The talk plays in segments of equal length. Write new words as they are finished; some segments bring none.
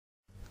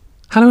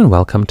Hello and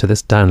welcome to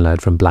this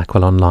download from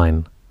Blackwell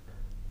Online.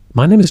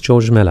 My name is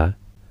George Miller,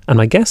 and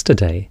my guest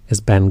today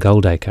is Ben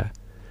Goldacre,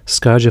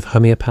 scourge of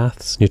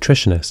homeopaths,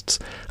 nutritionists,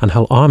 and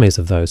whole armies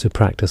of those who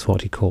practice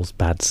what he calls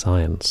bad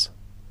science.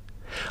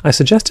 I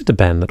suggested to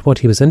Ben that what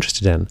he was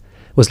interested in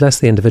was less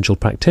the individual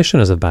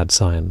practitioners of bad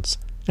science,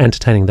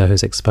 entertaining though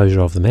his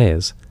exposure of them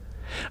is,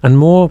 and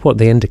more what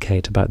they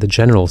indicate about the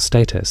general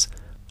status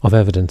of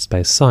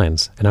evidence-based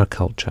science in our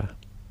culture.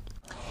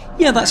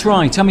 Yeah, that's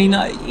right. I mean,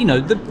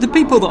 the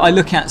people that I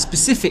look at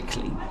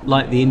specifically,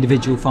 like the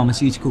individual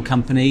pharmaceutical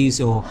companies,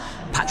 or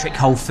Patrick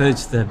Holford,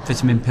 the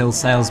vitamin pill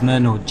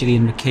salesman, or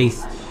Gillian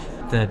McKeith,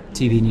 the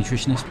TV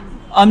nutritionist,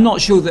 I'm not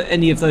sure that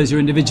any of those are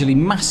individually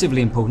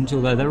massively important,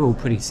 although they're all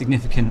pretty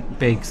significant,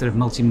 big, sort of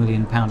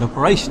multi-million pound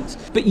operations.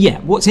 But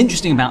yeah, what's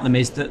interesting about them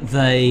is that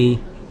they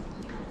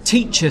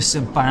teach us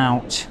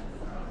about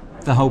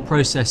the whole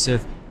process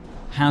of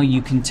how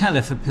you can tell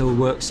if a pill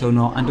works or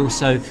not, and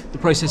also the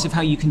process of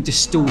how you can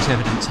distort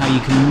evidence, how you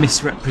can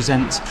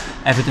misrepresent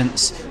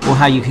evidence, or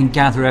how you can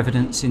gather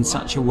evidence in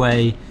such a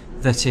way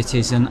that it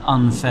is an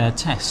unfair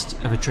test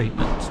of a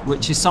treatment,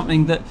 which is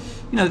something that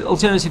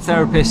alternative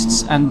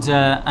therapists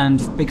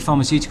and big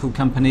pharmaceutical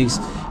companies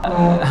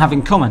have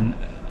in common.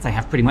 They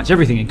have pretty much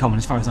everything in common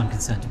as far as I'm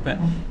concerned, but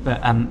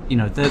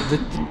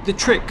the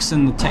tricks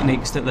and the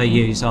techniques that they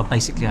use are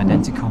basically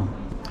identical.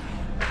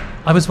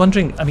 I was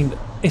wondering,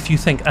 if you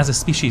think as a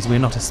species we're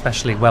not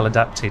especially well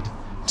adapted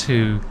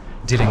to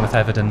dealing with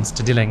evidence,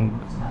 to dealing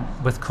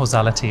with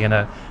causality in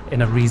a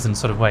reasoned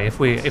sort of way, if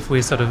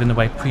we're sort of in a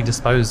way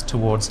predisposed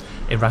towards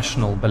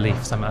irrational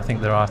beliefs. I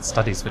think there are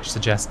studies which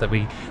suggest that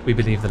we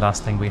believe the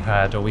last thing we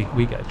heard, or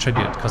we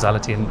attribute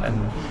causality,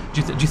 and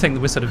do you think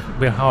that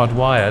we're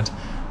hardwired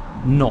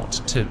not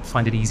to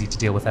find it easy to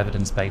deal with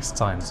evidence-based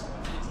science?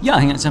 Yeah, I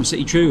think that's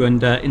absolutely true.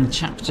 And in the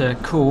chapter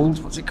called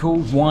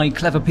Why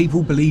Clever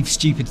People Believe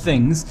Stupid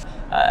Things,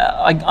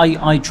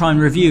 I try and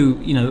review,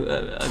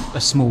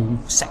 a small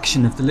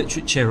section of the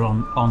literature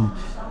on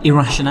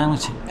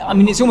irrationality. I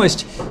mean, it's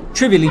almost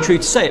trivially true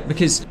to say it,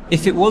 because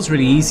if it was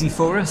really easy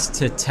for us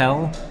to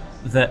tell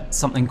that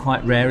something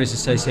quite rare is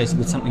associated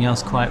with something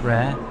else quite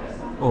rare,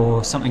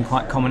 or something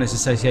quite common is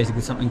associated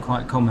with something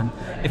quite common,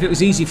 if it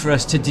was easy for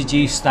us to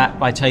deduce that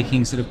by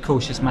taking sort of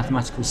cautious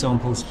mathematical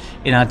samples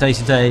in our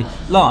day-to-day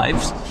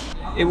lives,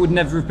 it would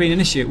never have been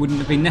an issue. It wouldn't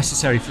have been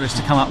necessary for us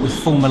to come up with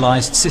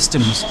formalised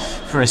systems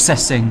for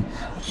assessing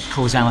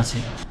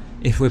causality.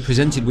 If we're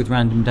presented with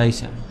random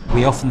data,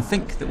 we often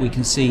think that we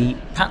can see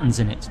patterns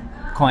in it,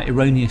 quite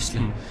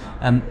erroneously.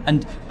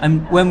 And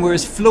when we're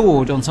as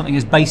flawed on something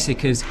as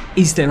basic as,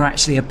 is there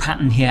actually a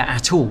pattern here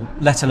at all,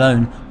 let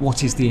alone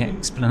what is the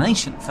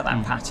explanation for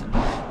that pattern,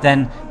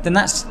 then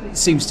that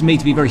seems to me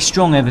to be very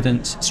strong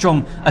evidence,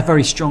 a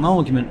very strong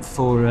argument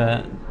for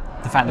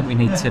the fact that we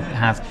need to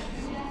have,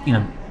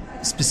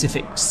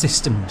 specific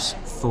systems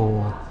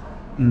for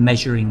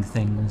measuring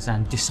things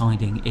and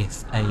deciding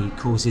if A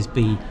causes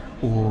B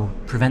or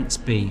prevents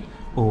B,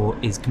 or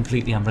is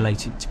completely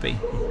unrelated to B.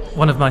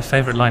 One of my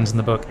favourite lines in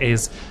the book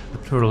is, the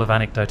plural of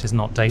anecdote is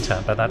not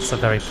data, but that's a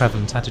very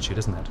prevalent attitude,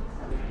 isn't it?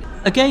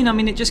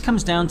 Again, it just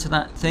comes down to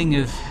that thing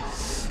of,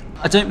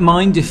 I don't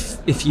mind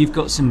if you've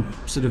got some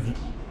sort of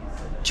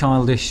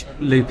childish,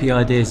 loopy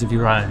ideas of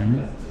your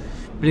own,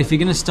 but if you're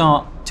going to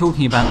start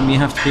talking about them, you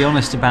have to be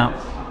honest about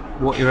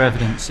what your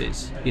evidence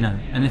is,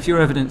 and if your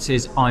evidence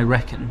is, I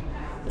reckon,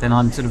 then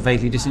I'm sort of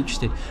vaguely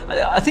disinterested.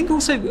 I think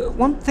also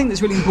one thing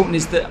that's really important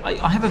is that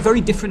I have a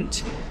very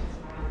different...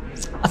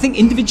 I think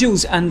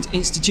individuals and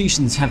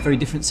institutions have very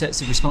different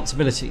sets of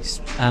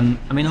responsibilities.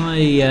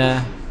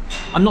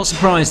 I'm not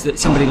surprised that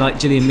somebody like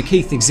Gillian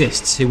McKeith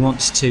exists, who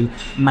wants to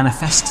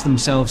manifest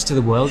themselves to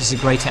the world as a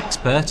great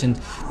expert and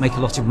make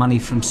a lot of money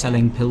from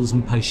selling pills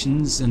and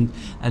potions and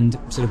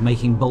sort of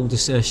making bold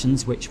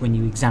assertions, which when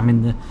you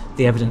examine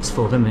the evidence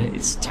for them,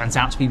 it turns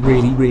out to be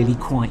really, really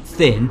quite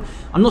thin.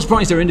 I'm not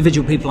surprised there are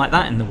individual people like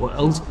that in the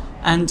world,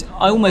 and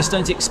I almost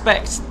don't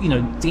expect,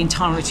 the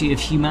entirety of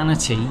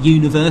humanity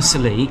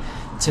universally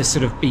to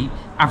sort of be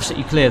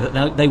absolutely clear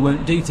that they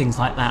won't do things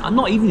like that. I'm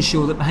not even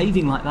sure that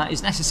behaving like that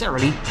is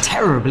necessarily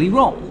terribly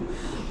wrong.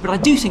 But I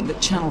do think that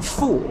Channel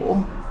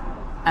 4,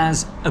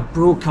 as a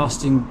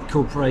broadcasting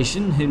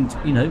corporation who,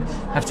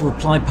 have to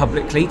apply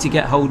publicly to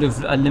get hold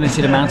of a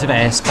limited amount of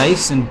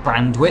airspace and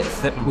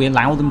bandwidth that we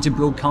allow them to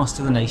broadcast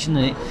to the nation,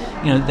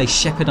 and they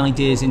shepherd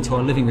ideas into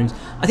our living rooms,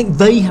 I think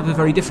they have a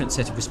very different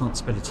set of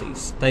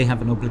responsibilities. They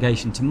have an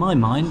obligation, to my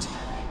mind,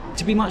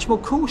 to be much more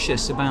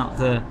cautious about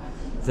the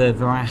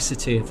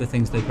veracity of the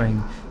things they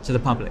bring to the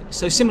public.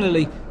 So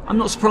similarly, I'm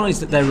not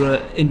surprised that there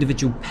are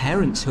individual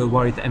parents who are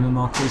worried that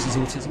MMR causes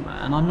autism,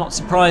 and I'm not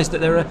surprised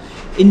that there are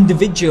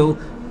individual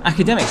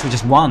academics, well,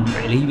 just one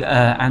really,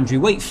 Andrew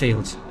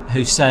Wakefield,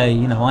 who say,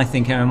 I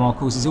think MMR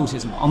causes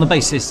autism on the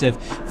basis of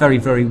very,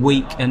 very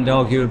weak and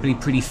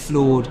arguably pretty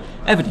flawed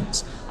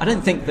evidence. I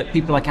don't think that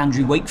people like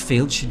Andrew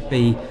Wakefield should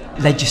be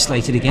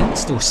legislated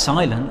against or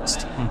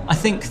silenced. I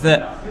think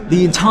that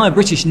the entire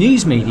British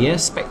news media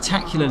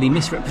spectacularly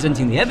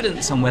misrepresenting the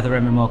evidence on whether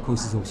MMR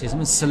causes autism,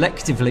 and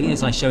selectively,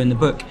 as I show in the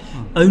book,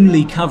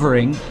 only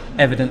covering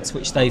evidence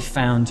which they've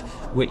found,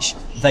 which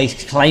they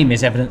claim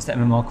is evidence that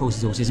MMR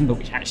causes autism, but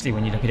which actually,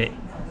 when you look at it,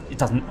 it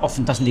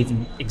often doesn't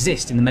even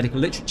exist in the medical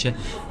literature,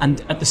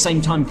 and at the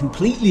same time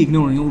completely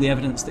ignoring all the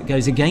evidence that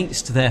goes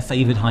against their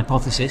favoured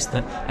hypothesis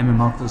that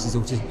MMR causes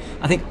autism.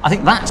 I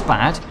think that's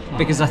bad,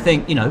 because I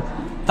think,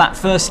 that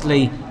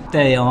firstly,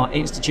 they are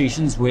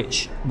institutions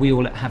which we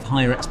all have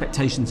higher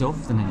expectations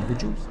of than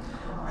individuals.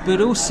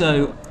 But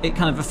also, it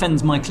kind of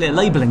offends my clear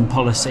labelling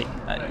policy.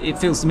 It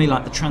feels to me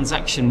like the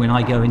transaction when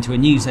I go into a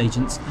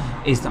newsagent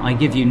is that I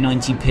give you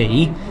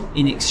 90p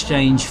in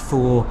exchange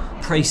for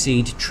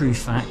pre-seed true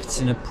facts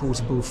in a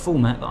portable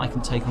format that I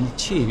can take on a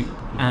tube.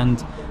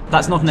 And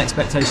that's not an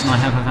expectation I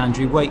have of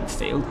Andrew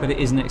Wakefield, but it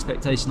is an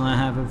expectation I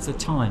have of the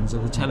Times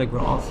or the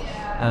Telegraph,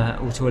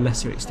 or to a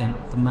lesser extent,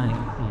 the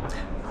Mail.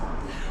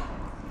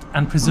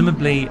 And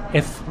presumably,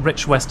 if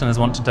rich Westerners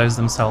want to dose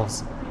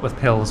themselves with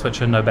pills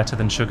which are no better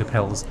than sugar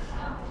pills,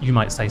 you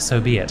might say so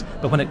be it.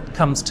 But when it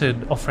comes to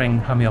offering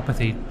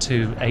homeopathy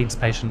to AIDS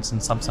patients in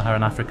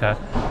sub-Saharan Africa,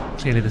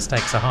 clearly the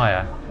stakes are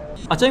higher.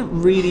 I don't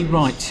really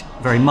write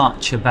very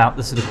much about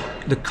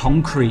the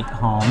concrete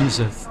harms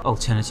of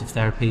alternative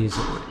therapies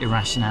or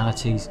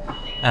irrationalities,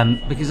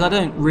 because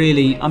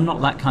I'm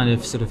not that kind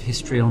of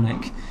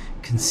histrionic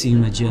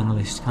consumer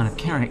journalist kind of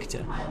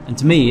character. And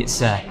to me, it's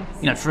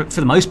for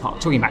the most part,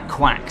 talking about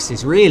quacks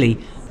is really,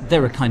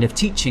 they're a kind of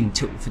teaching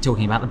tool for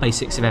talking about the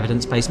basics of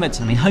evidence-based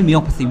medicine. I mean,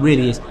 homeopathy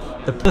really is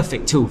the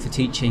perfect tool for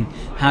teaching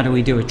how do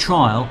we do a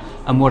trial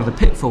and what are the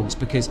pitfalls,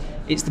 because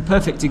it's the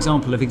perfect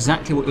example of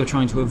exactly what you're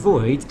trying to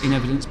avoid in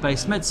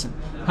evidence-based medicine.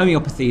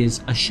 Homeopathy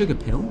is a sugar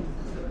pill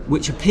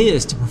which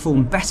appears to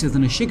perform better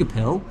than a sugar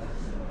pill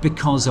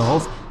because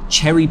of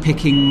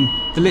cherry-picking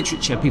the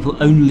literature, people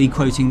only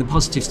quoting the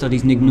positive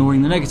studies and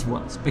ignoring the negative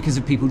ones, because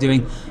of people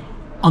doing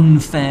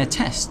unfair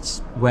tests,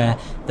 where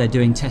they're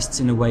doing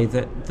tests in a way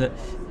that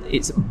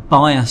it's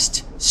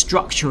biased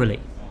structurally,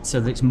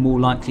 so that it's more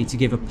likely to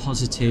give a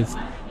positive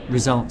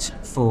result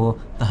for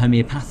the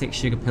homeopathic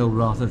sugar pill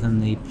rather than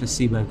the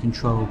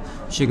placebo-controlled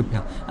sugar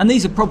pill. And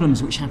these are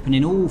problems which happen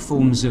in all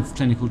forms of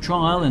clinical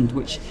trial, and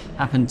which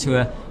happen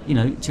to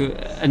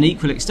an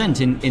equal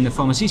extent in the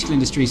pharmaceutical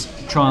industry's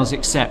trials,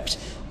 except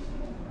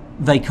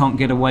they can't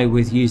get away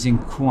with using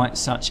quite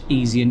such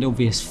easy and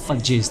obvious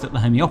fudges that the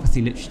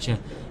homeopathy literature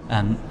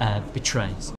betrays.